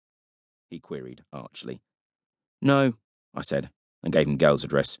he queried archly. No, I said, and gave him Gale's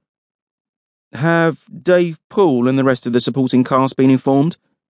address. Have Dave Poole and the rest of the supporting cast been informed?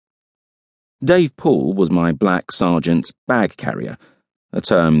 Dave Poole was my black sergeant's bag carrier, a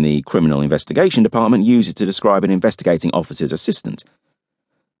term the Criminal Investigation Department uses to describe an investigating officer's assistant.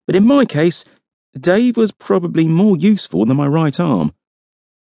 But in my case, Dave was probably more useful than my right arm.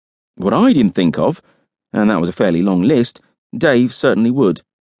 What I didn't think of, and that was a fairly long list, Dave certainly would.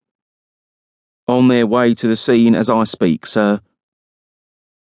 On their way to the scene as I speak, sir.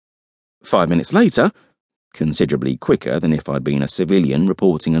 5 minutes later, considerably quicker than if I'd been a civilian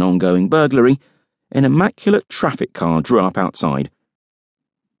reporting an ongoing burglary, an immaculate traffic car drew up outside.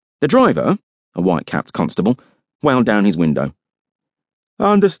 The driver, a white-capped constable, wound down his window.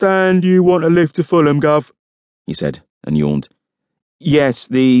 I understand you want a lift to Fulham, Gov, he said, and yawned. Yes,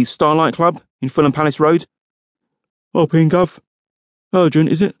 the Starlight Club in Fulham Palace Road. Hop in, Gov. Urgent,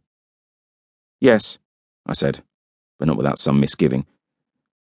 is it? Yes, I said, but not without some misgiving.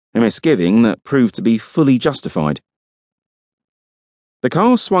 A misgiving that proved to be fully justified. The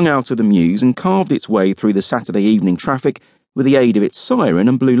car swung out of the mews and carved its way through the Saturday evening traffic with the aid of its siren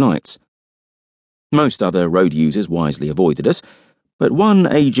and blue lights. Most other road users wisely avoided us, but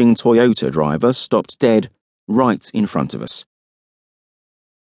one aging Toyota driver stopped dead right in front of us.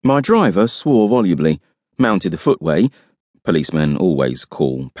 My driver swore volubly, mounted the footway — policemen always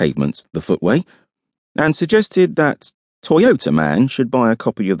call pavements the footway — and suggested that Toyota man should buy a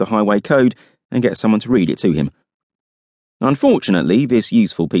copy of the highway code and get someone to read it to him. Unfortunately, this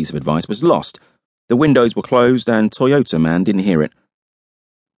useful piece of advice was lost. The windows were closed and Toyota man didn't hear it.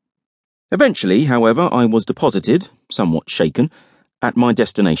 Eventually, however, I was deposited, somewhat shaken, at my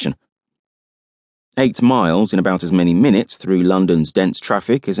destination. 8 miles in about as many minutes through London's dense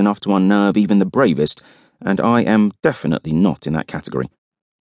traffic is enough to unnerve even the bravest, and I am definitely not in that category.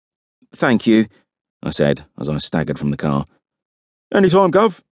 Thank you, I said as I staggered from the car. Any time,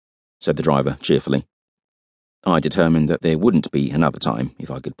 Gov, said the driver cheerfully. I determined that there wouldn't be another time if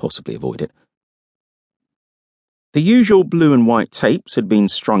I could possibly avoid it. The usual blue and white tapes had been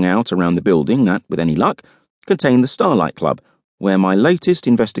strung out around the building that, with any luck, contained the Starlight Club, where my latest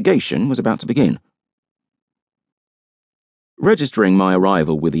investigation was about to begin. Registering my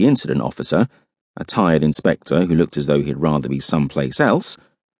arrival with the incident officer, a tired inspector who looked as though he'd rather be someplace else,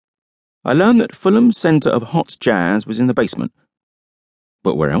 I learned that Fulham's centre of hot jazz was in the basement.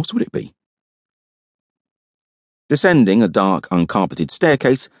 But where else would it be? Descending a dark, uncarpeted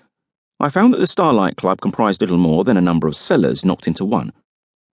staircase, I found that the Starlight Club comprised little more than a number of cellars knocked into one.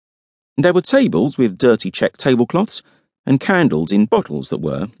 There were tables with dirty check tablecloths and candles in bottles that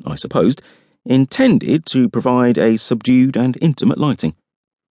were, I supposed, intended to provide a subdued and intimate lighting.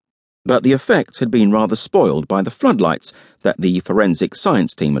 But the effect had been rather spoiled by the floodlights that the forensic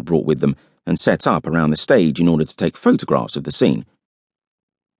science team had brought with them and set up around the stage in order to take photographs of the scene.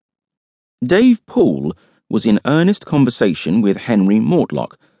 Dave Poole was in earnest conversation with Henry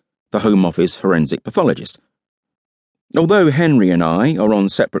Mortlock, the Home Office forensic pathologist. Although Henry and I are on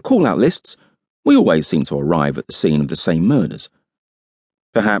separate call-out lists, we always seem to arrive at the scene of the same murders.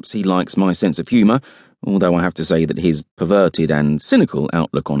 Perhaps he likes my sense of humour, although I have to say that his perverted and cynical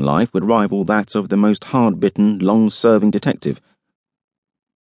outlook on life would rival that of the most hard-bitten, long-serving detective.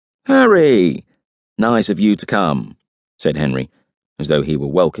 Harry! Nice of you to come, said Henry, as though he were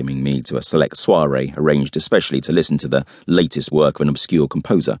welcoming me to a select soiree arranged especially to listen to the latest work of an obscure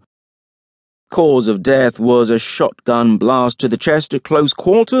composer. Cause of death was a shotgun blast to the chest at close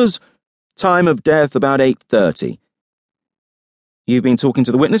quarters. Time of death about 8:30. You've been talking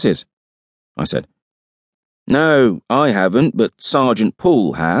to the witnesses? I said. No, I haven't, but Sergeant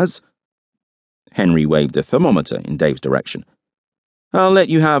Poole has. Henry waved a thermometer in Dave's direction. I'll let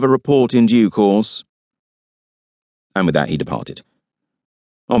you have a report in due course. And with that he departed.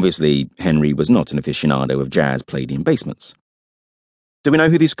 Obviously, Henry was not an aficionado of jazz played in basements. Do we know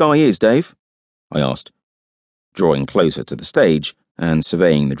who this guy is, Dave? I asked, drawing closer to the stage and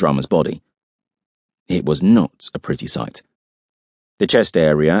surveying the drummer's body. It was not a pretty sight. The chest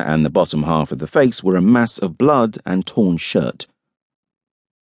area and the bottom half of the face were a mass of blood and torn shirt.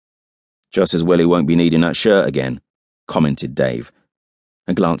 Just as well he won't be needing that shirt again, commented Dave,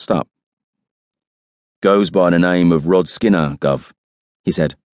 and glanced up. Goes by the name of Rod Skinner, Gov, he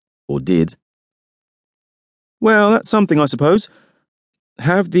said, or did. Well, that's something, I suppose.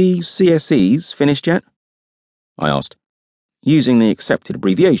 Have the CSEs finished yet? I asked, using the accepted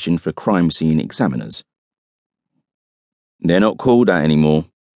abbreviation for crime scene examiners. They're not called that anymore,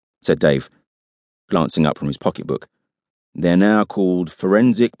 said Dave, glancing up from his pocketbook. They're now called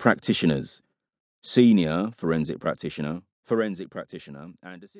forensic practitioners. Senior forensic practitioner, and